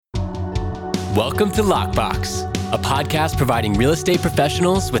Welcome to Lockbox, a podcast providing real estate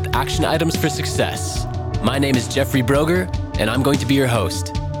professionals with action items for success. My name is Jeffrey Broger, and I'm going to be your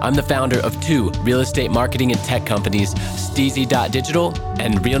host. I'm the founder of two real estate marketing and tech companies, Steezy.digital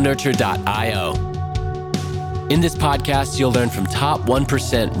and RealNurture.io. In this podcast, you'll learn from top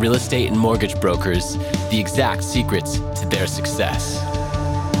 1% real estate and mortgage brokers the exact secrets to their success.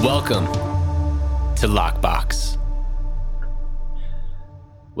 Welcome to Lockbox.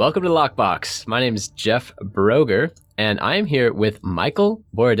 Welcome to Lockbox. My name is Jeff Broger, and I am here with Michael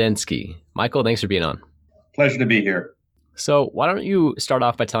Borodensky. Michael, thanks for being on. Pleasure to be here. So why don't you start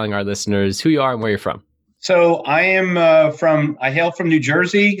off by telling our listeners who you are and where you're from? So I am I hail from New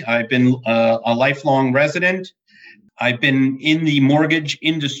Jersey. I've been a lifelong resident. I've been in the mortgage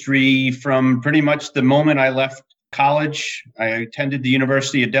industry from pretty much the moment I left college. I attended the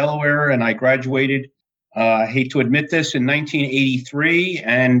University of Delaware and I graduated, I hate to admit this, in 1983.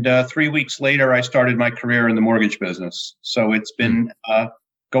 And 3 weeks later, I started my career in the mortgage business. So it's been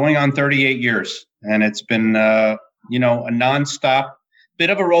going on 38 years. And it's been, a nonstop, bit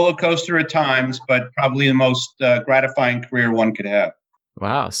of a roller coaster at times, but probably the most gratifying career one could have.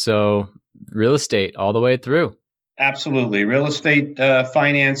 Wow. So real estate all the way through. Absolutely. Real estate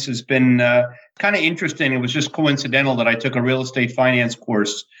finance has been kind of interesting. It was just coincidental that I took a real estate finance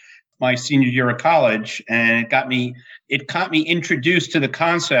course my senior year of college, and it got me introduced to the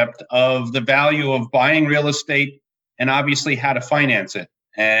concept of the value of buying real estate and obviously how to finance it.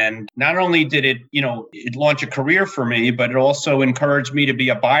 And not only did it launch a career for me, but it also encouraged me to be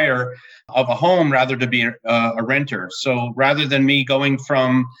a buyer of a home rather than be a renter. So rather than me going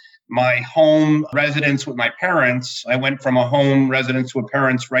from my home residence with my parents, I went from a home residence with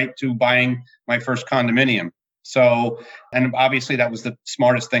parents right to buying my first condominium. So, and obviously that was the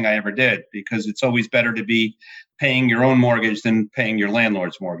smartest thing I ever did, because it's always better to be paying your own mortgage than paying your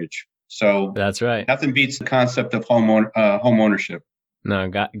landlord's mortgage. So that's right. Nothing beats the concept of home ownership. No,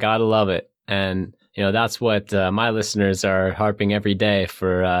 gotta love it. And, that's what my listeners are harping every day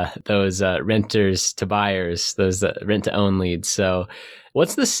for those renters to buyers, those rent to own leads. So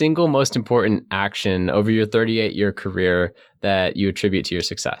what's the single most important action over your 38-year career that you attribute to your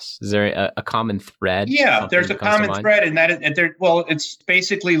success? Is there a common thread? Yeah, there's a common thread, and it's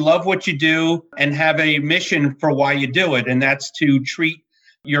basically love what you do and have a mission for why you do it. And that's to treat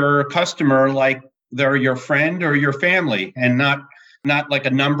your customer like they're your friend or your family, and not like a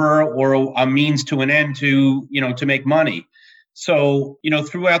number or a means to an end to make money. So,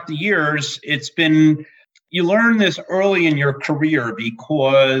 throughout the years, you learn this early in your career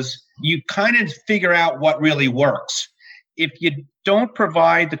because you kind of figure out what really works. If you don't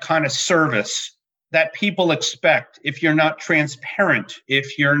provide the kind of service that people expect, if you're not transparent,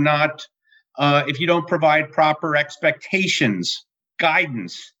 if you don't provide proper expectations,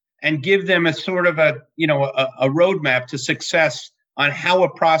 guidance, and give them a sort of a roadmap to success on how a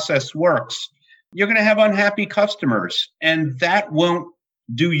process works, you're going to have unhappy customers, and that won't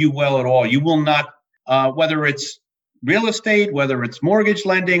do you well at all. You will not, whether it's real estate, whether it's mortgage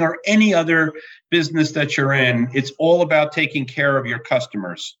lending or any other business that you're in, it's all about taking care of your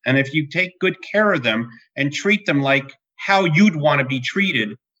customers. And if you take good care of them and treat them like how you'd want to be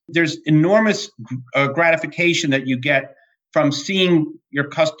treated, there's enormous gratification that you get from seeing your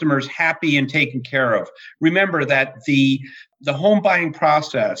customers happy and taken care of. Remember that the home buying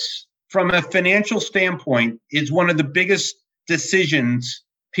process, from a financial standpoint, is one of the biggest decisions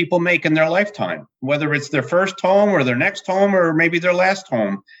people make in their lifetime, whether it's their first home or their next home or maybe their last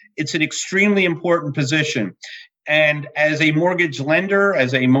home. It's an extremely important position. And as a mortgage lender,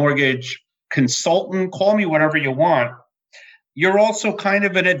 as a mortgage consultant, call me whatever you want, you're also kind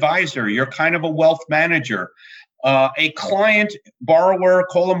of an advisor. You're kind of a wealth manager. A client, borrower,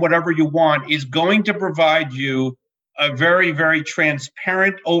 call them whatever you want, is going to provide you a very, very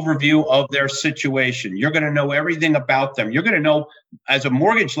transparent overview of their situation. You're going to know everything about them. You're going to know, as a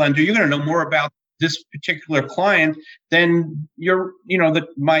mortgage lender, you're going to know more about this particular client than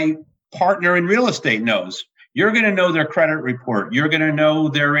my partner in real estate knows. You're going to know their credit report. You're going to know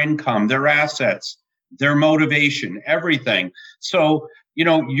their income, their assets, their motivation, everything. So,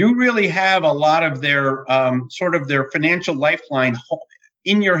 you really have a lot of their sort of their financial lifeline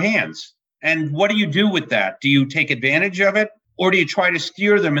in your hands. And what do you do with that? Do you take advantage of it, or do you try to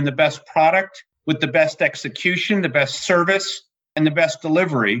steer them in the best product with the best execution, the best service, and the best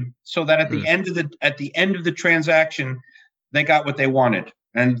delivery, so that at the end of the transaction, they got what they wanted?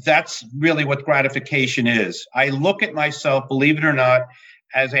 And that's really what gratification is. I look at myself, believe it or not,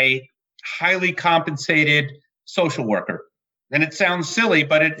 as a highly compensated social worker. And it sounds silly,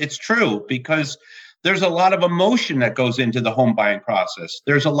 but it's true, because There's a lot of emotion that goes into the home buying process.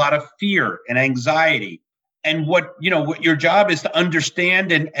 There's a lot of fear and anxiety. And what your job is to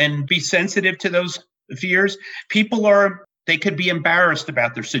understand and be sensitive to those fears. They could be embarrassed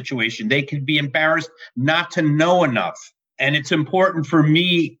about their situation. They could be embarrassed not to know enough. And it's important for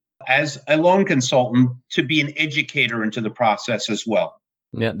me as a loan consultant to be an educator into the process as well.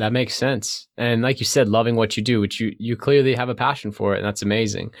 Yeah, that makes sense. And like you said, loving what you do, which you clearly have a passion for it. And that's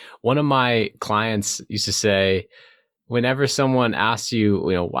amazing. One of my clients used to say, whenever someone asks you,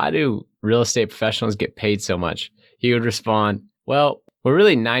 why do real estate professionals get paid so much? He would respond, well, we're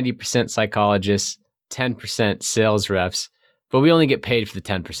really 90% psychologists, 10% sales reps, but we only get paid for the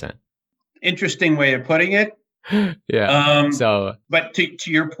 10%. Interesting way of putting it. Yeah. But to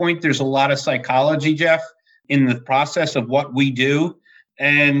your point, there's a lot of psychology, Jeff, in the process of what we do.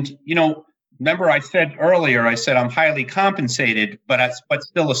 And, remember I said earlier, I'm highly compensated, but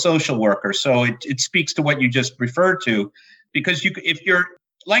still a social worker. So it speaks to what you just referred to, because if you're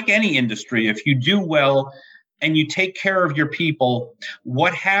like any industry, if you do well and you take care of your people,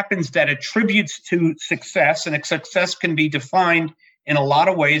 what happens that attributes to success, and success can be defined in a lot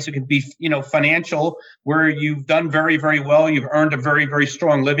of ways. It could be, financial, where you've done very, very well. You've earned a very, very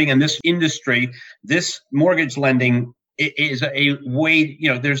strong living in this industry. This mortgage lending is a way,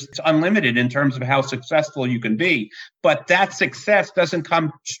 it's unlimited in terms of how successful you can be. But that success doesn't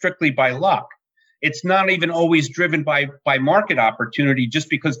come strictly by luck. It's not even always driven by market opportunity just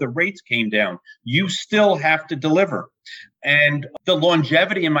because the rates came down. You still have to deliver. And the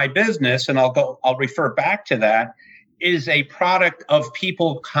longevity in my business, and I'll refer back to that, is a product of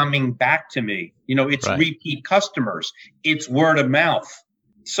people coming back to me. It's right. Repeat customers. It's word of mouth.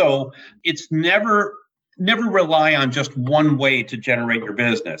 So it's never rely on just one way to generate your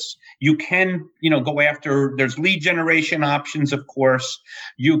business. You can, go after, there's lead generation options, of course.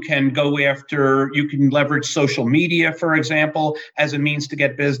 You can leverage social media, for example, as a means to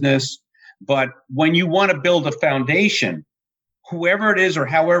get business. But when you want to build a foundation, whoever it is or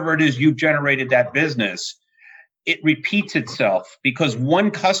however it is you've generated that business, it repeats itself. Because one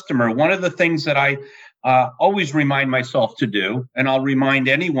of the things that I always remind myself to do, and I'll remind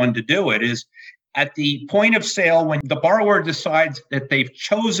anyone to do it, is at the point of sale, when the borrower decides that they've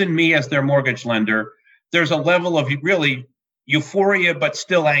chosen me as their mortgage lender, there's a level of really euphoria, but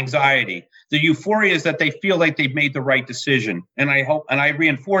still anxiety. The euphoria is that they feel like they've made the right decision. And I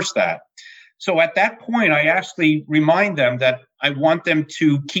reinforce that. So at that point, I actually remind them that I want them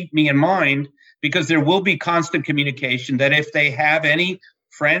to keep me in mind, because there will be constant communication, that if they have any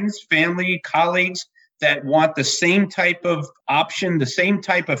friends, family, colleagues that want the same type of option, the same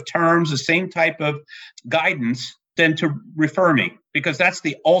type of terms, the same type of guidance, then to refer me, because that's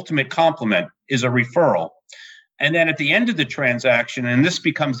the ultimate compliment, is a referral. And then at the end of the transaction, and this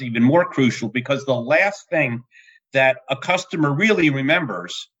becomes even more crucial, because the last thing that a customer really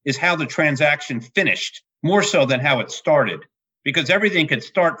remembers is how the transaction finished, more so than how it started. Because everything could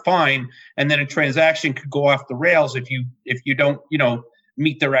start fine, and then a transaction could go off the rails if you don't,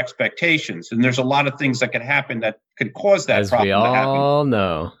 meet their expectations. And there's a lot of things that could happen that could cause that problem to happen. As we all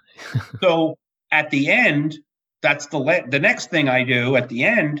know. So at the end, that's the next thing I do at the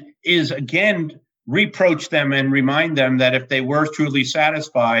end is, again, reproach them and remind them that if they were truly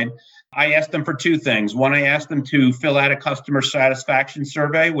satisfied, I asked them for two things. One, I asked them to fill out a customer satisfaction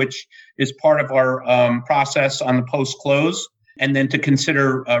survey, which is part of our process on the post-close, and then to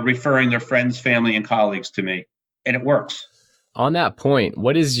consider referring their friends, family, and colleagues to me. And it works. On that point,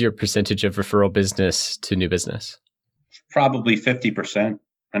 what is your percentage of referral business to new business? Probably 50%.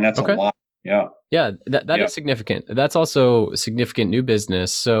 And that's okay. A lot. Yeah. Yeah, that is significant. That's also significant new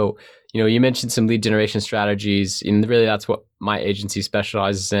business. So, you mentioned some lead generation strategies, and really that's what my agency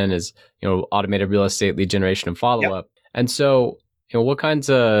specializes in, is, automated real estate lead generation and follow-up. Yep. And so, what kinds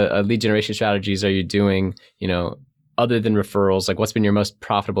of lead generation strategies are you doing, other than referrals? Like, what's been your most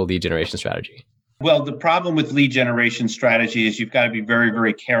profitable lead generation strategy? Well, the problem with lead generation strategy is you've got to be very,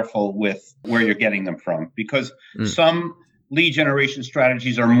 very careful with where you're getting them from, because some lead generation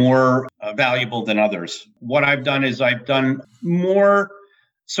strategies are more valuable than others. What I've done is I've done more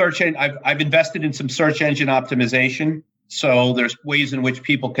I've invested in some search engine optimization. So there's ways in which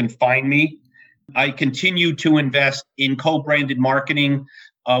people can find me. I continue to invest in co-branded marketing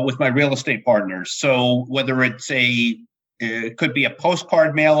with my real estate partners. So whether it could be a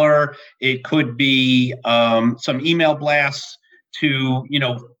postcard mailer, it could be some email blasts to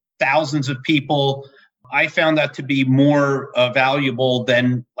thousands of people. I found that to be more valuable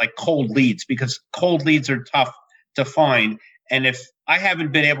than like cold leads, because cold leads are tough to find. And if I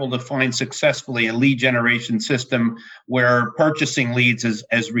haven't been able to find successfully a lead generation system where purchasing leads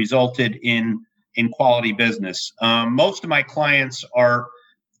has resulted in in quality business. Most of my clients are,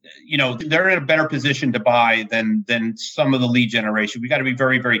 they're in a better position to buy than some of the lead generation. We got to be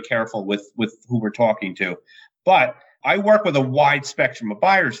very, very careful with who we're talking to. But I work with a wide spectrum of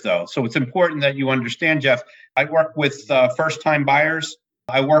buyers, though. So it's important that you understand, Jeff. I work with first-time buyers.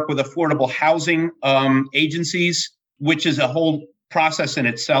 I work with affordable housing agencies, which is a whole process in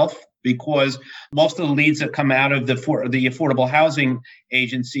itself, because most of the leads that come out of the affordable housing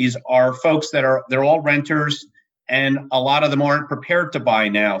agencies are folks they're all renters, and a lot of them aren't prepared to buy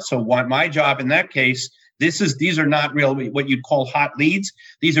now. So my job in that case, these are not really what you'd call hot leads.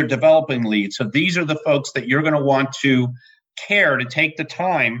 These are developing leads. So these are the folks that you're going to want to care to take the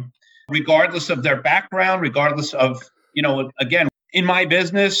time, regardless of their background, regardless of, again, in my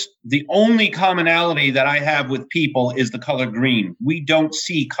business, the only commonality that I have with people is the color green. We don't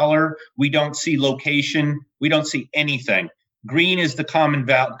see color. We don't see location. We don't see anything. Green is the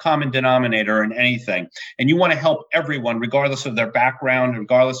common denominator in anything. And you want to help everyone, regardless of their background,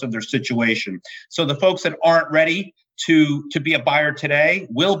 regardless of their situation. So the folks that aren't ready to be a buyer today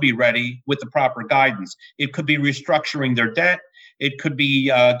will be ready with the proper guidance. It could be restructuring their debt. It could be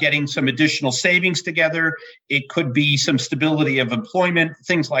getting some additional savings together. It could be some stability of employment,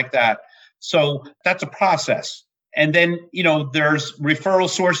 things like that. So that's a process. And then, there's referral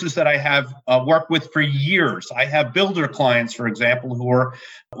sources that I have worked with for years. I have builder clients, for example,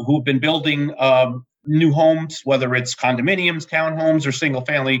 who've been building new homes, whether it's condominiums, townhomes, or single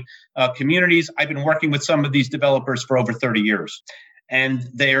family communities. I've been working with some of these developers for over 30 years, and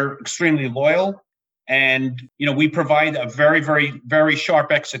they're extremely loyal. And, we provide a very, very, very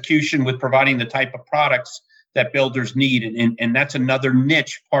sharp execution with providing the type of products that builders need. And that's another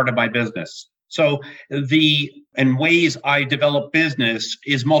niche part of my business. So and ways I develop business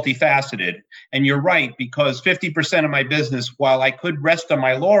is multifaceted. And you're right, because 50% of my business, while I could rest on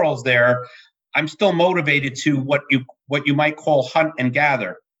my laurels there, I'm still motivated to what you might call hunt and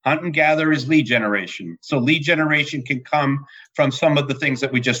gather. Hunt and gather is lead generation. So lead generation can come from some of the things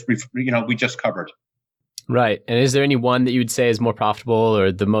that we just covered. Right. And is there any one that you would say is more profitable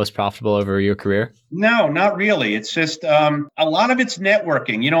or the most profitable over your career? No, not really. It's just a lot of it's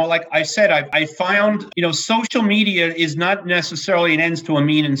networking. Like I said, I found, social media is not necessarily an ends to a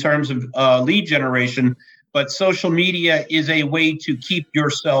mean in terms of lead generation, but social media is a way to keep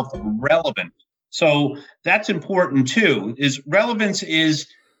yourself relevant. So that's important too. Relevance is,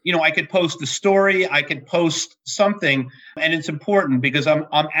 I could post a story, I could post something, and it's important because I'm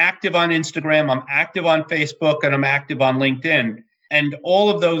active on Instagram, I'm active on Facebook, and I'm active on LinkedIn. And all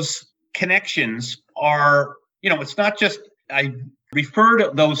of those connections are, it's not just, I refer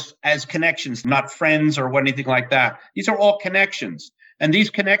to those as connections, not friends or anything like that. These are all connections. And these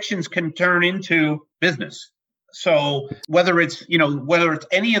connections can turn into business. So whether it's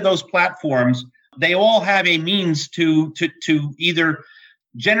any of those platforms, they all have a means to either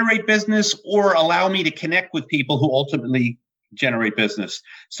generate business or allow me to connect with people who ultimately generate business.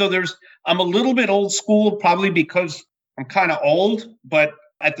 So I'm a little bit old school, probably because I'm kind of old, but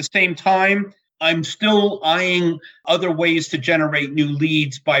at the same time, I'm still eyeing other ways to generate new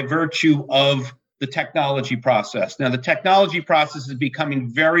leads by virtue of the technology process. Now, the technology process is becoming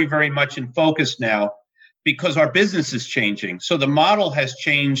very, very much in focus now because our business is changing. So the model has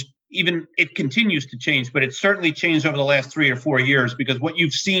changed. Even it continues to change, but it's certainly changed over the last 3 or 4 years, because what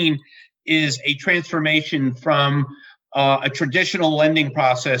you've seen is a transformation from a traditional lending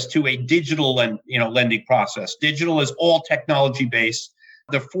process to a digital lending process. Digital is all technology based.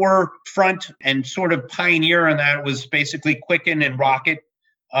 The forefront and sort of pioneer in that was basically Quicken and Rocket.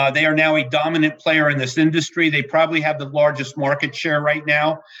 They are now a dominant player in this industry. They probably have the largest market share right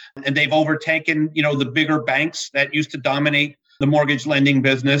now, and they've overtaken the bigger banks that used to dominate the mortgage lending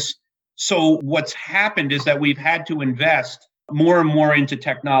business. So what's happened is that we've had to invest more and more into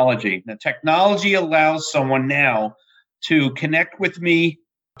technology. Now, technology allows someone now to connect with me,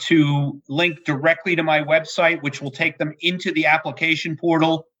 to link directly to my website, which will take them into the application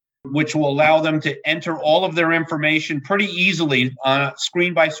portal, which will allow them to enter all of their information pretty easily on a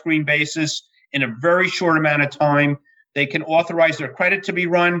screen-by-screen basis in a very short amount of time. They can authorize their credit to be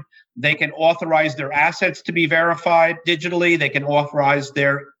run. They can authorize their assets to be verified digitally. They can authorize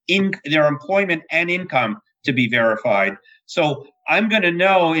their employment and income to be verified. So I'm going to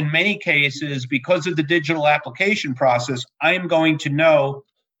know in many cases, because of the digital application process, I'm going to know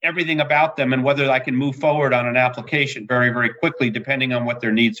everything about them and whether I can move forward on an application very, very quickly, depending on what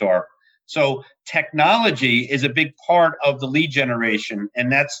their needs are. So technology is a big part of the lead generation,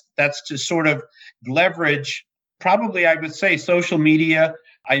 and that's to sort of leverage, probably I would say social media.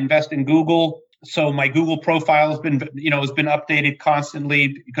 I invest in Google. So my Google profile has been updated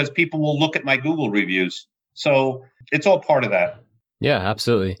constantly because people will look at my Google reviews. So it's all part of that. Yeah,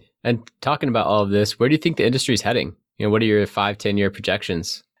 absolutely. And talking about all of this, where do you think the industry is heading? What are your 5-10 year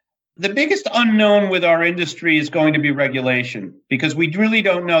projections? The biggest unknown with our industry is going to be regulation, because we really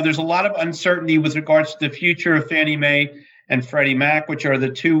don't know. There's a lot of uncertainty with regards to the future of Fannie Mae and Freddie Mac, which are the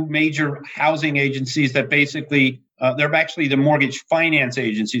two major housing agencies that basically, they're actually the mortgage finance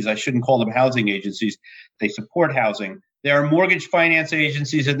agencies. I shouldn't call them housing agencies. They support housing. They are mortgage finance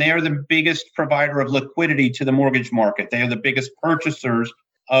agencies, and they are the biggest provider of liquidity to the mortgage market. They are the biggest purchasers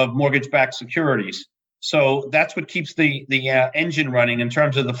of mortgage-backed securities. So that's what keeps the engine running in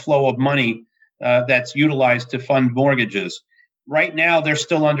terms of the flow of money that's utilized to fund mortgages. Right now, they're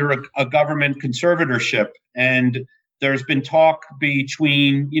still under a government conservatorship, and there's been talk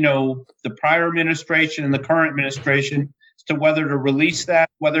between the prior administration and the current administration as to whether to release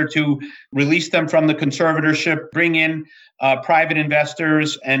them from the conservatorship, bring in private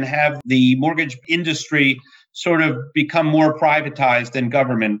investors, and have the mortgage industry sort of become more privatized and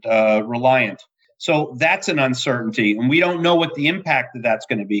government reliant. So that's an uncertainty, and we don't know what the impact of that's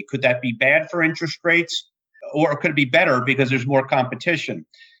going to be. Could that be bad for interest rates, or could it be better because there's more competition?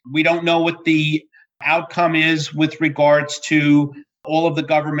 We don't know what the outcome is with regards to all of the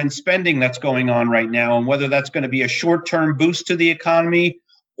government spending that's going on right now, and whether that's going to be a short-term boost to the economy,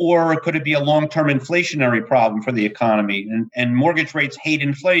 or could it be a long-term inflationary problem for the economy? And mortgage rates hate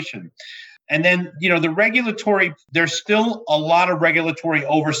inflation. And then, there's still a lot of regulatory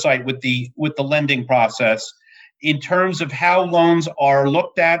oversight with the lending process in terms of how loans are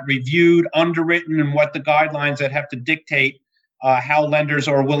looked at, reviewed, underwritten, and what the guidelines that have to dictate how lenders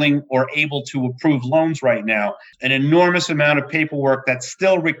are willing or able to approve loans right now. An enormous amount of paperwork that's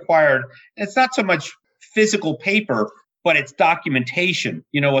still required. It's not so much physical paper, but it's documentation.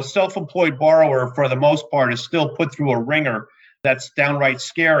 A self-employed borrower, for the most part, is still put through a ringer that's downright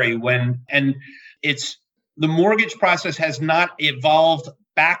scary and it's the mortgage process has not evolved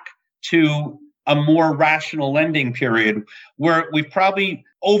back to a more rational lending period, where we've probably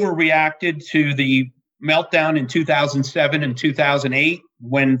overreacted to the meltdown in 2007 and 2008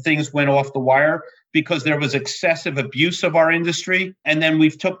 when things went off the wire because there was excessive abuse of our industry. And then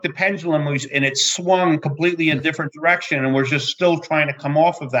we've took the pendulum and it swung completely in a different direction. And we're just still trying to come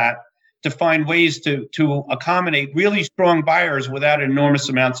off of that to find ways to accommodate really strong buyers without enormous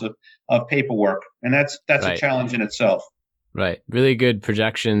amounts of paperwork. And that's right. A challenge in itself. Right. Really good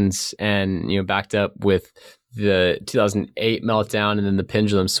projections and, backed up with the 2008 meltdown and then the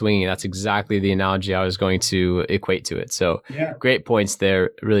pendulum swinging. That's exactly the analogy I was going to equate to it. So Great points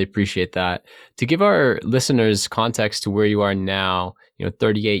there. Really appreciate that. To give our listeners context to where you are now,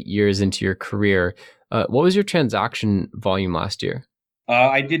 38 years into your career, what was your transaction volume last year?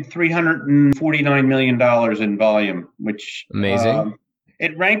 I did $349 million in volume, which amazing.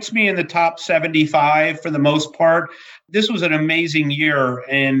 It ranks me in the top 75 for the most part. This was an amazing year.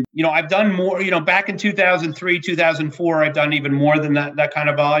 And, I've done more, back in 2003, 2004, I've done even more than that kind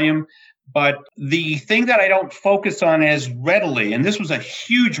of volume. But the thing that I don't focus on as readily, and this was a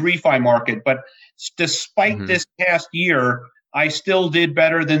huge refi market, but despite this past year, I still did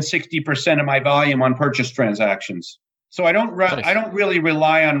better than 60% of my volume on purchase transactions. So I don't really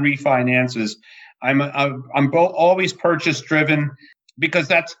rely on refinances. I'm always purchase driven because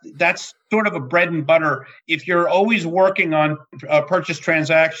that's sort of a bread and butter. If you're always working on purchase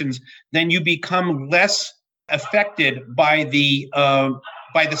transactions, then you become less affected by the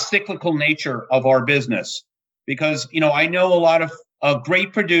cyclical nature of our business. Because I know a lot of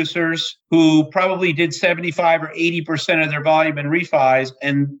great producers who probably did 75 or 80% of their volume in refis,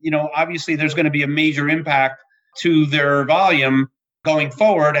 and obviously there's going to be a major impact to their volume going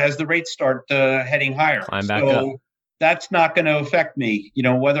forward as the rates start heading higher. Climb back up. That's not going to affect me,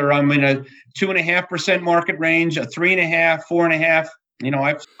 whether I'm in a 2.5% market range, a 3.5%,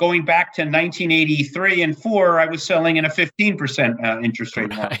 4.5%. Going back to 1983 and 4, I was selling in a 15% interest rate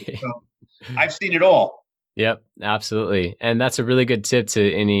market. So I've seen it all. Yep, absolutely. And that's a really good tip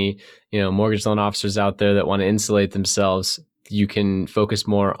to any, mortgage loan officers out there that want to insulate themselves. You can focus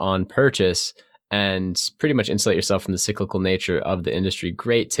more on purchase and pretty much insulate yourself from the cyclical nature of the industry.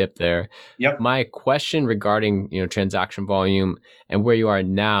 Great tip there. Yep. My question regarding, transaction volume and where you are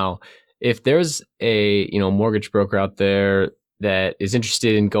now, if there's a, mortgage broker out there that is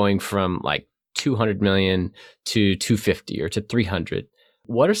interested in going from like 200 million to 250 or to 300,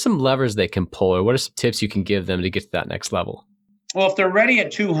 what are some levers they can pull, or what are some tips you can give them to get to that next level? Well, if they're ready at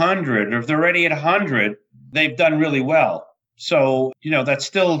 200 or if they're ready at 100, they've done really well. So, that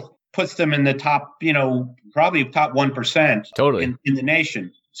still puts them in the top, probably top 1% totally in the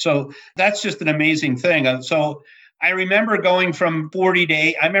nation. So that's just an amazing thing. So I remember going from 40 to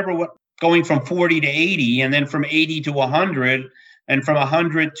 8. I remember going from 40 to 80, and then from 80 to 100, and from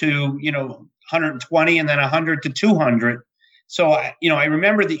 100 to 120, and then 100 to 200. So I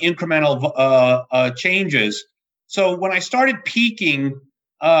remember the incremental changes. So when I started peaking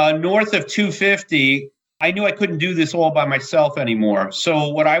north of 250, I knew I couldn't do this all by myself anymore. So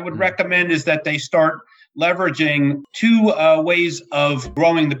what I would recommend is that they start leveraging two ways of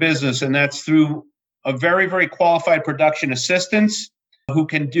growing the business, and that's through a very, very qualified production assistants who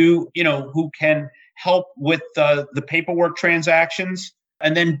can help with the paperwork transactions,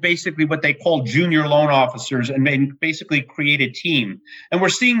 and then basically what they call junior loan officers, and basically create a team. And we're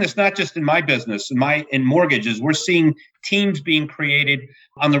seeing this not just in my business, in mortgages. We're seeing teams being created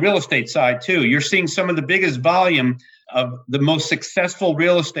on the real estate side too. You're seeing some of the biggest volume of the most successful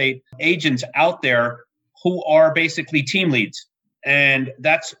real estate agents out there who are basically team leads. And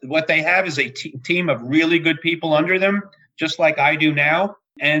that's what they have, is a team of really good people under them, just like I do now.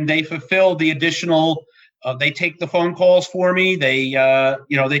 And they fulfill the additional, they take the phone calls for me. They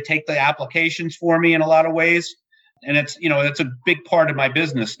take the applications for me in a lot of ways. And it's a big part of my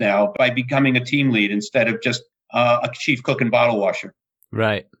business now by becoming a team lead instead of just a chief cook and bottle washer.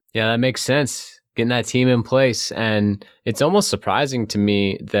 Right. Yeah, that makes sense. Getting that team in place. And it's almost surprising to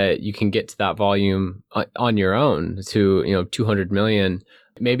me that you can get to that volume on your own to, 200 million.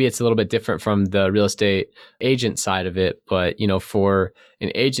 Maybe it's a little bit different from the real estate agent side of it, but, for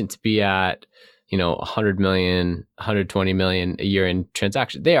an agent to be at, 100 million, 120 million a year in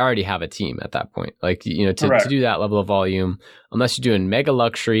transactions, they already have a team at that point. Like, to do that level of volume, unless you're doing mega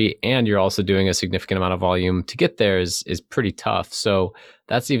luxury and you're also doing a significant amount of volume, to get there is pretty tough. So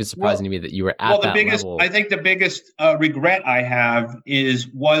that's even surprising to me that you were at that level. I think the biggest regret I have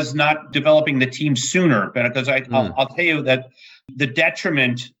was not developing the team sooner, because I'll tell you that the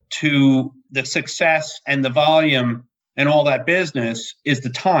detriment to the success and the volume and all that business is the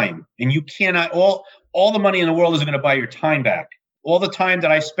time. And you cannot, all the money in the world isn't going to buy your time back. All the time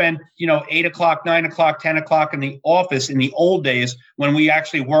that I spent, 8 o'clock, 9 o'clock, 10 o'clock in the office in the old days when we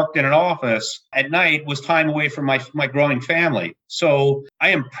actually worked in an office at night was time away from my growing family. So I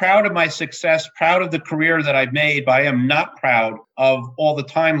am proud of my success, proud of the career that I've made, but I am not proud of all the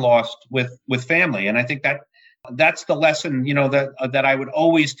time lost with family. And I think that's the lesson, that I would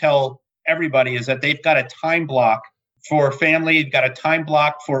always tell everybody, is that they've got a time block for family, you've got a time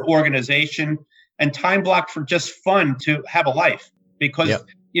block for organization, and time block for just fun to have a life. Because,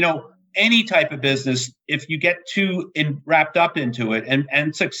 any type of business, if you get too wrapped up into it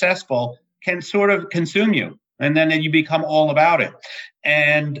and successful, can sort of consume you. And then you become all about it.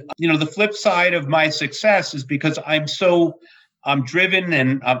 And, the flip side of my success is because I'm driven,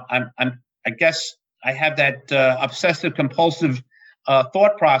 and I guess I have that obsessive compulsive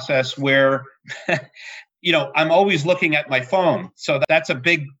thought process where I'm always looking at my phone. So that's a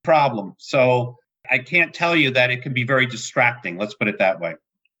big problem. So I can't tell you that it can be very distracting. Let's put it that way.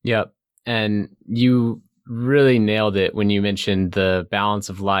 Yep. And you really nailed it when you mentioned the balance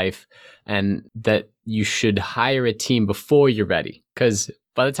of life, and that you should hire a team before you're ready. Because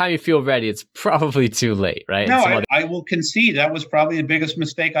by the time you feel ready, it's probably too late, right? No, I will concede that was probably the biggest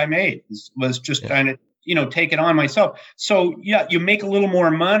mistake I made, was just kind of, take it on myself. So yeah, you make a little more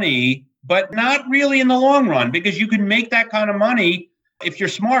money, but not really in the long run, because you can make that kind of money if you're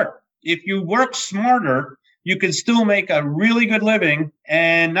smart. If you work smarter, you can still make a really good living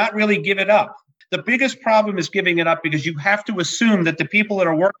and not really give it up. The biggest problem is giving it up, because you have to assume that the people that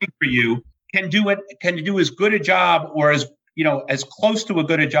are working for you can do as good a job, or as close to a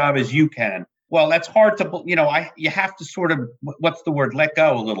good a job as you can. Well, that's hard to, you have to sort of, what's the word? Let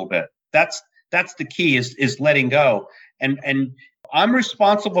go a little bit. That's the key, is letting go. And I'm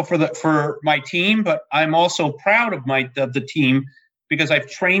responsible for my team, but I'm also proud of the team, because I've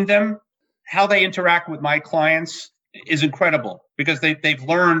trained them. How they interact with my clients is incredible, because they've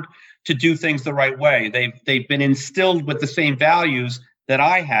learned to do things the right way. They've been instilled with the same values that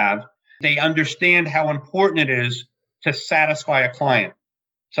I have. They understand how important it is to satisfy a client.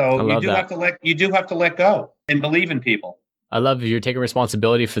 So you do have to let go and believe in people. I love you're taking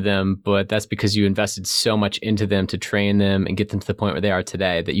responsibility for them, but that's because you invested so much into them to train them and get them to the point where they are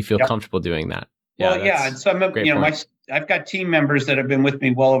today, that you feel comfortable doing that. And some of I've got team members that have been with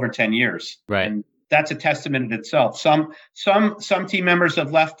me well over 10 years. Right. And that's a testament in itself. Some team members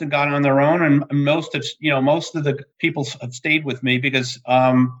have left and gone on their own, and most of the people have stayed with me because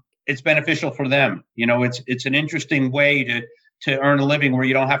it's beneficial for them. It's an interesting way to earn a living where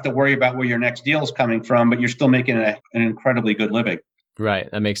you don't have to worry about where your next deal is coming from, but you're still making an incredibly good living. Right.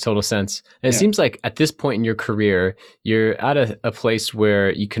 That makes total sense. And it seems like at this point in your career, you're at a place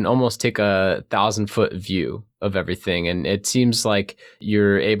where you can almost take 1,000-foot view of everything. And it seems like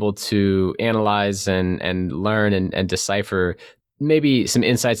you're able to analyze and learn and decipher maybe some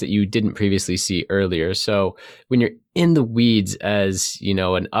insights that you didn't previously see earlier. So when you're in the weeds as,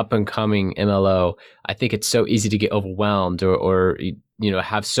 an up and coming MLO, I think it's so easy to get overwhelmed or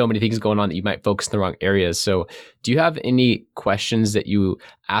have so many things going on that you might focus in the wrong areas. So do you have any questions that you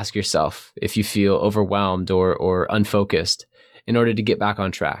ask yourself if you feel overwhelmed or unfocused in order to get back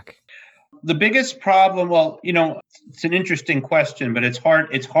on track? The biggest problem, it's an interesting question, but it's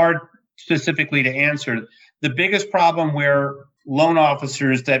hard specifically to answer. The biggest problem where loan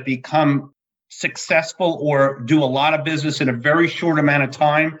officers that become successful or do a lot of business in a very short amount of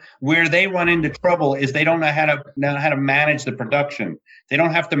time, where they run into trouble is they don't know how to manage the production. They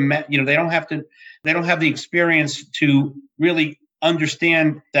don't have to, they don't have the experience to really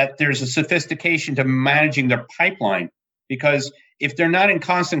understand that there's a sophistication to managing their pipeline. Because if they're not in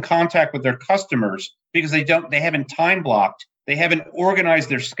constant contact with their customers, because they haven't time blocked, they haven't organized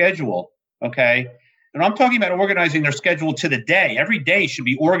their schedule. Okay. And I'm talking about organizing their schedule to the day. Every day should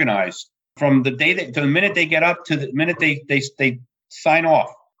be organized from the day to the minute they get up to the minute they sign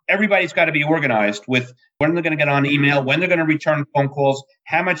off. Everybody's got to be organized with when they're going to get on email, when they're going to return phone calls,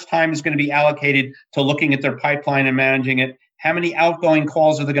 how much time is going to be allocated to looking at their pipeline and managing it, how many outgoing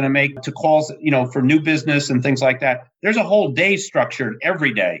calls are they going to make to calls, for new business and things like that. There's a whole day structured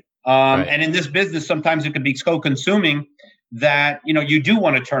every day. Right. And in this business, sometimes it can be so consuming that, you do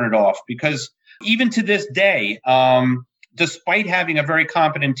want to turn it off, because even to this day, despite having a very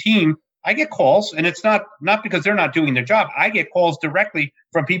competent team, I get calls, and it's not because they're not doing their job. I get calls directly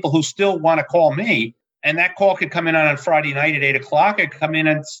from people who still want to call me, and that call could come in on a Friday night at 8:00. It could come in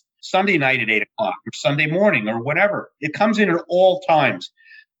on Sunday night at 8:00 or Sunday morning or whatever. It comes in at all times.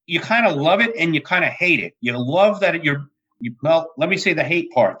 You kind of love it and you kind of hate it. You love that let me say the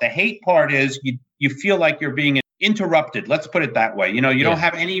hate part. The hate part is you feel like you're being interrupted. Let's put it that way. You don't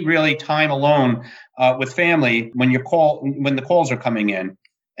have any really time alone with family when the calls are coming in.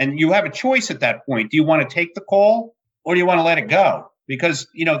 And you have a choice at that point. Do you want to take the call or do you want to let it go? Because,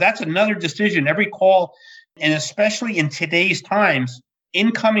 that's another decision. Every call, and especially in today's times,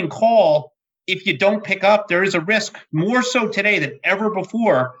 incoming call, if you don't pick up, there is a risk, more so today than ever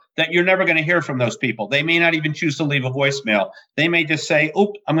before, that you're never going to hear from those people. They may not even choose to leave a voicemail. They may just say,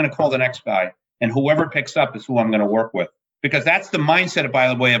 I'm going to call the next guy. And whoever picks up is who I'm going to work with. Because that's the mindset, by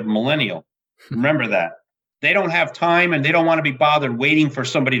the way, of a millennial. Remember that. They don't have time and they don't want to be bothered waiting for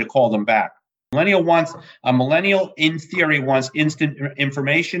somebody to call them back. A millennial in theory wants instant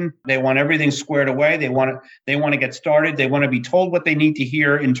information. They want everything squared away. They want to get started. They want to be told what they need to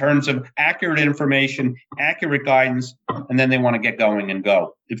hear in terms of accurate information, accurate guidance, and then they want to get going and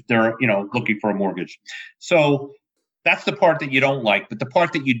go if they're, looking for a mortgage. So that's the part that you don't like. But the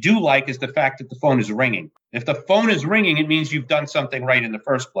part that you do like is the fact that the phone is ringing. If the phone is ringing, it means you've done something right in the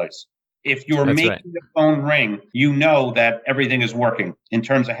first place. If you're making the phone ring, you know that everything is working in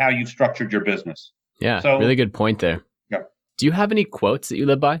terms of how you've structured your business. Yeah, so, really good point there. Yeah. Do you have any quotes that you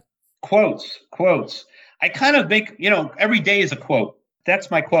live by? Quotes. I kind of make, every day is a quote. That's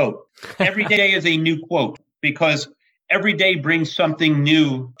my quote. Every day is a new quote, because every day brings something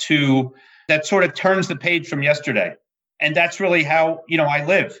new that sort of turns the page from yesterday. And that's really how, I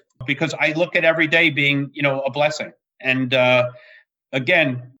live, because I look at every day being, a blessing. And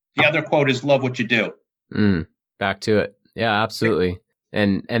again, the other quote is love what you do. Back to it. Yeah, absolutely.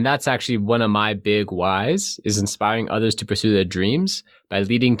 And that's actually one of my big whys, is inspiring others to pursue their dreams by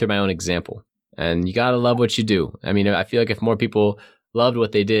leading through my own example. And you got to love what you do. I mean, I feel like if more people loved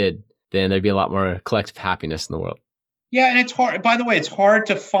what they did, then there'd be a lot more collective happiness in the world. Yeah. And it's hard, by the way, it's hard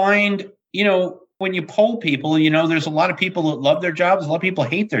to find, when you poll people, there's a lot of people that love their jobs. A lot of people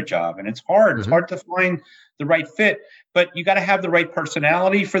hate their job, and it's hard. It's hard to find the right fit, but you got to have the right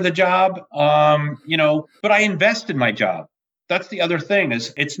personality for the job. But I invest in my job. That's the other thing,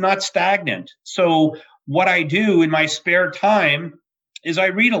 is it's not stagnant. So what I do in my spare time is I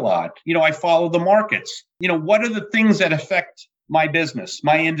read a lot. I follow the markets. What are the things that affect my business,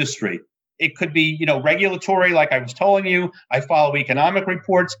 my industry? It could be, regulatory, like I was telling you. I follow economic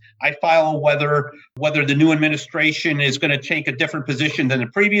reports. I follow whether the new administration is going to take a different position than the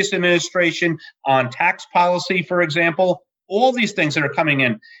previous administration on tax policy, for example. All these things that are coming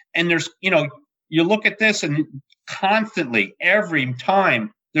in. And there's, you look at this and constantly, every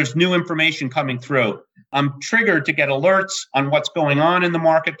time, there's new information coming through. I'm triggered to get alerts on what's going on in the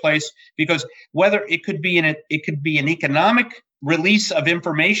marketplace, because whether it could be an economic release of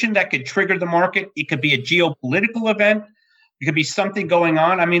information that could trigger the market. It could be a geopolitical event. It could be something going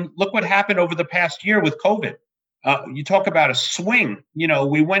on. I mean, look what happened over the past year with COVID. You talk about a swing.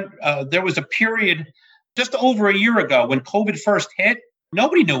 There was a period just over a year ago when COVID first hit.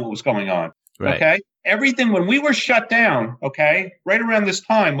 Nobody knew what was going on. Right. Okay. Everything, when we were shut down, okay, right around this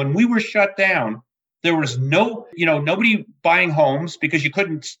time, when we were shut down, there was nobody buying homes because you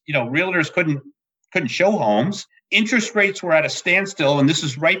couldn't, realtors couldn't show homes. Interest rates were at a standstill. And this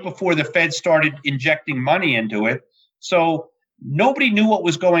is right before the Fed started injecting money into it. So nobody knew what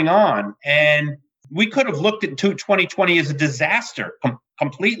was going on. And we could have looked at 2020 as a disaster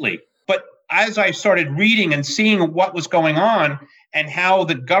completely. But as I started reading and seeing what was going on and how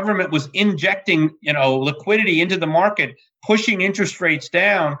the government was injecting, liquidity into the market, pushing interest rates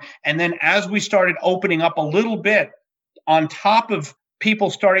down. And then as we started opening up a little bit, on top of people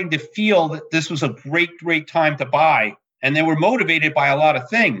starting to feel that this was a great, great time to buy, and they were motivated by a lot of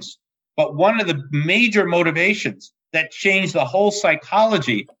things. But one of the major motivations that changed the whole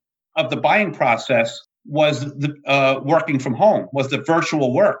psychology of the buying process was the working from home, was the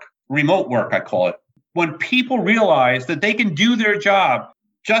virtual work, remote work, I call it. When people realize that they can do their job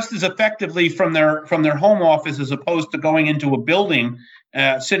just as effectively from their home office as opposed to going into a building,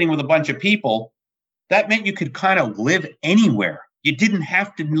 sitting with a bunch of people, that meant you could kind of live anywhere. You didn't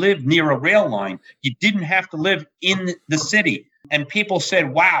have to live near a rail line. You didn't have to live in the city. And people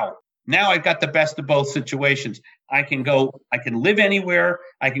said, wow, now I've got the best of both situations. I can live anywhere.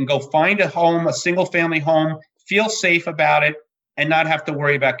 I can go find a home, a single family home, feel safe about it, and not have to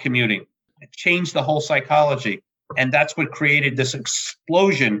worry about commuting. It changed the whole psychology. And that's what created this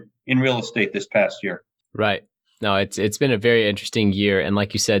explosion in real estate this past year. Right. No, it's been a very interesting year. And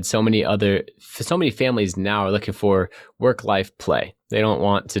like you said, so many families now are looking for work-life play. They don't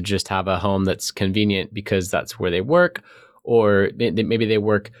want to just have a home that's convenient because that's where they work, or maybe they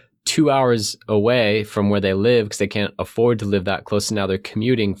work 2 hours away from where they live because they can't afford to live that close. And now they're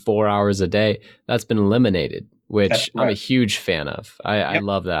commuting 4 hours a day. That's been eliminated, which I'm a huge fan of. I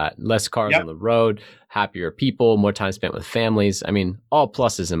love that. Less cars on the road, happier people, more time spent with families. I mean, all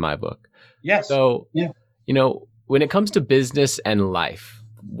pluses in my book. Yes. So, when it comes to business and life,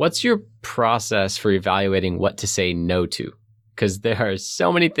 what's your process for evaluating what to say no to? Because there are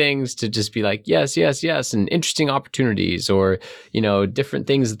so many things to just be like, yes, yes, yes, and interesting opportunities, or, different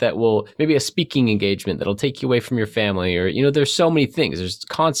things that will, maybe a speaking engagement that'll take you away from your family, or, there's so many things. There's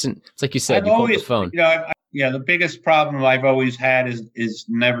constant, it's like you said, you pull the phone. The biggest problem I've always had is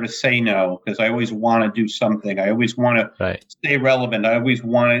never to say no, because I always want to do something. I always want to stay relevant. I always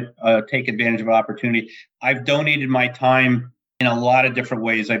want to take advantage of an opportunity. I've donated my time in a lot of different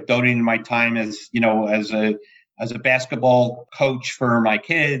ways. I've donated my time as a basketball coach for my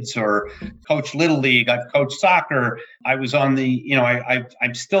kids, or coach Little League. I've coached soccer. I was on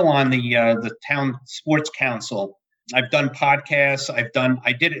I'm still on the town sports council. I've done podcasts.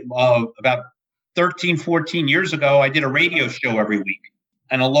 I did it about 13, 14 years ago. I did a radio show every week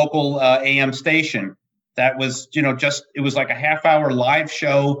on a local AM station. That was, it was like a half-hour live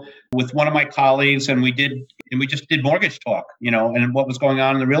show with one of my colleagues, and we just did mortgage talk, and what was going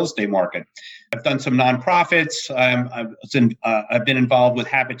on in the real estate market. I've done some nonprofits. I've been involved with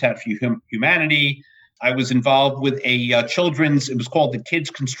Habitat for Humanity. I was involved with a it was called the Kids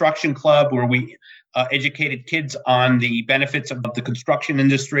Construction Club, where we educated kids on the benefits of the construction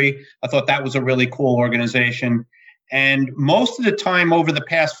industry. I thought that was a really cool organization. And most of the time over the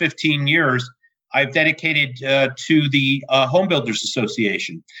past 15 years, I've dedicated to the Home Builders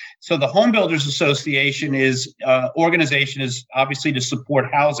Association. So the Home Builders Association organization is obviously to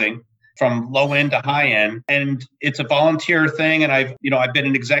support housing from low end to high end. And it's a volunteer thing. And I've been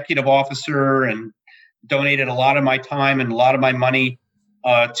an executive officer and donated a lot of my time and a lot of my money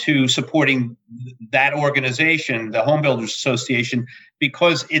to supporting that organization, the Home Builders Association,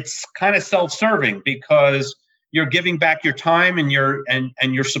 because it's kind of self-serving, because you're giving back your time and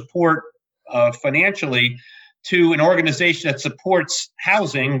your support financially to an organization that supports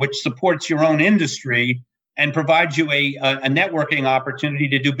housing, which supports your own industry and provides you a networking opportunity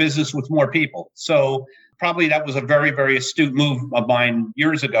to do business with more people. So probably that was a very, very astute move of mine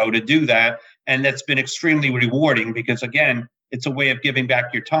years ago to do that. And that's been extremely rewarding because, again, it's a way of giving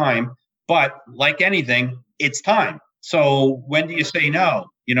back your time. But like anything, it's time. So when do you say no?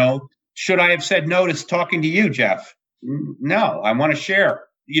 Should I have said no to talking to you, Jeff? No, I want to share.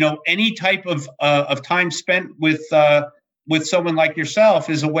 Any type of time spent with someone like yourself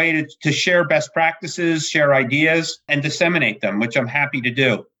is a way to share best practices, share ideas, and disseminate them, which I'm happy to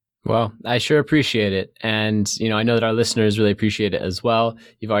do. Well, I sure appreciate it. And, I know that our listeners really appreciate it as well.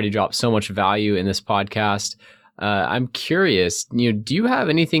 You've already dropped so much value in this podcast. I'm curious, do you have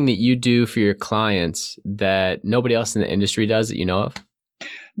anything that you do for your clients that nobody else in the industry does that you know of?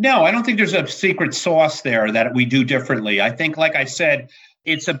 No, I don't think there's a secret sauce there that we do differently. I think, like I said,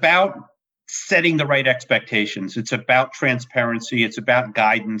 it's about setting the right expectations. It's about transparency. It's about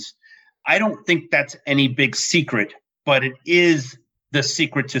guidance. I don't think that's any big secret, but it is the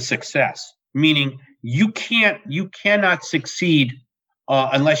secret to success. Meaning you cannot succeed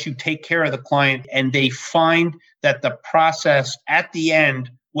unless you take care of the client and they find that the process at the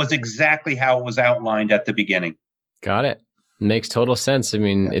end was exactly how it was outlined at the beginning. Got it. Makes total sense. I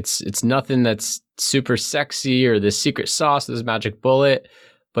mean, it's nothing that's super sexy or this secret sauce, this magic bullet,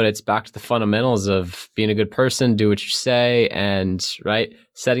 but it's back to the fundamentals of being a good person, do what you say, and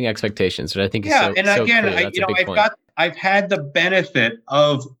setting expectations. But I think and again, I've had the benefit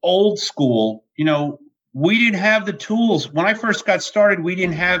of old school. We didn't have the tools when I first got started. We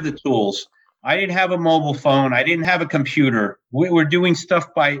didn't have the tools. I didn't have a mobile phone. I didn't have a computer. We were doing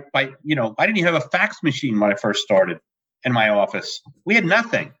stuff by I didn't even have a fax machine when I first started in my office. We had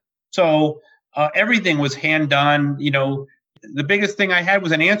nothing. So everything was hand done. The biggest thing I had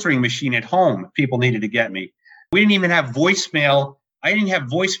was an answering machine at home. People needed to get me. We didn't even have voicemail. I didn't have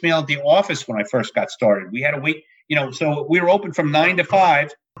voicemail at the office when I first got started. We had to wait, so we were open from 9 to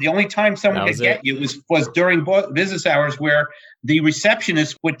 5. The only time someone could get you was during business hours, where the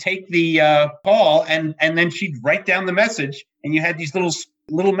receptionist would take the call and then she'd write down the message, and you had these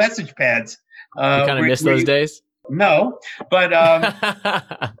little message pads. You kind of miss those days? No, but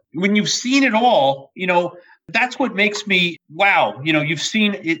when you've seen it all, that's what makes me wow. You've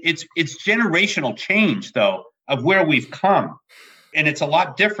seen it, it's generational change though of where we've come, and it's a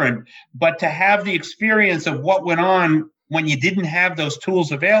lot different. But to have the experience of what went on when you didn't have those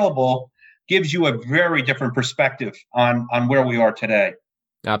tools available gives you a very different perspective on where we are today.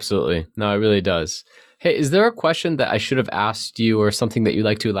 Absolutely. No, it really does. Hey, is there a question that I should have asked you or something that you'd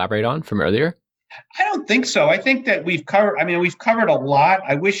like to elaborate on from earlier? I don't think so. I think that we've covered a lot.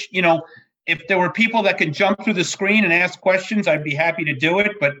 I wish, if there were people that could jump through the screen and ask questions, I'd be happy to do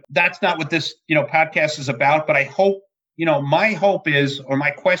it. But that's not what this, podcast is about. But I hope, my hope is, or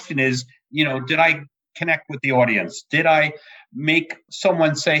my question is, did I connect with the audience? Did I make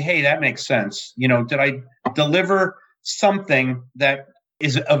someone say, hey, that makes sense? Did I deliver something that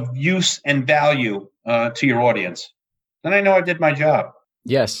is of use and value to your audience? Then I know I did my job.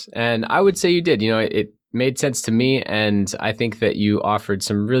 Yes. And I would say you did. It made sense to me. And I think that you offered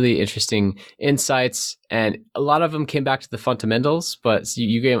some really interesting insights. And a lot of them came back to the fundamentals, but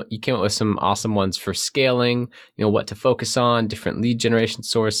you came up with some awesome ones for scaling, what to focus on, different lead generation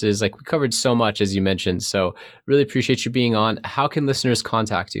sources. Like, we covered so much, as you mentioned. So really appreciate you being on. How can listeners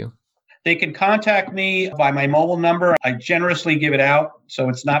contact you? They can contact me by my mobile number. I generously give it out, so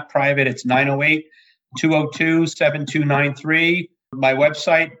it's not private. It's 908-202-7293. My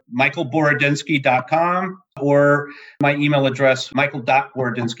website, michaelborodinsky.com, or my email address,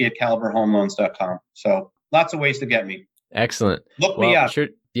 michael.borodinsky@caliberhomeloans.com. So lots of ways to get me. Excellent. Look me up. Sure,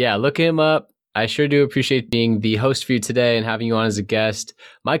 look him up. I sure do appreciate being the host for you today and having you on as a guest.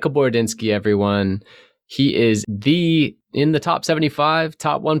 Michael Borodinsky, everyone. He is in the top 75,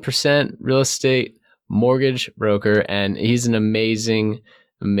 top 1% real estate mortgage broker, and he's an amazingly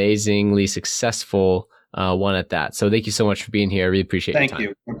successful one at that. So thank you so much for being here. I really appreciate your time. Thank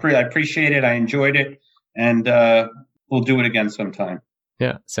you. I appreciate it. I enjoyed it, and we'll do it again sometime.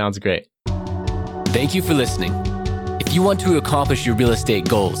 Yeah, sounds great. Thank you for listening. If you want to accomplish your real estate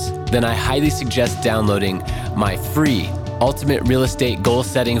goals, then I highly suggest downloading my free Ultimate Real Estate Goal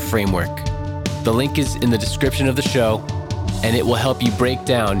Setting Framework. The link is in the description of the show, and it will help you break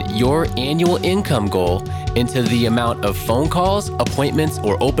down your annual income goal into the amount of phone calls, appointments,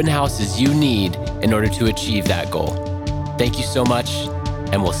 or open houses you need in order to achieve that goal. Thank you so much,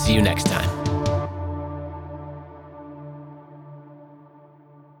 and we'll see you next time.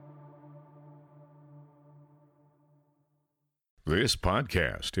 This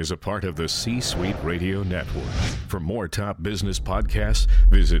podcast is a part of the C-Suite Radio Network. For more top business podcasts,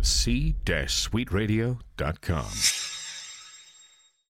 visit c-suiteradio.com.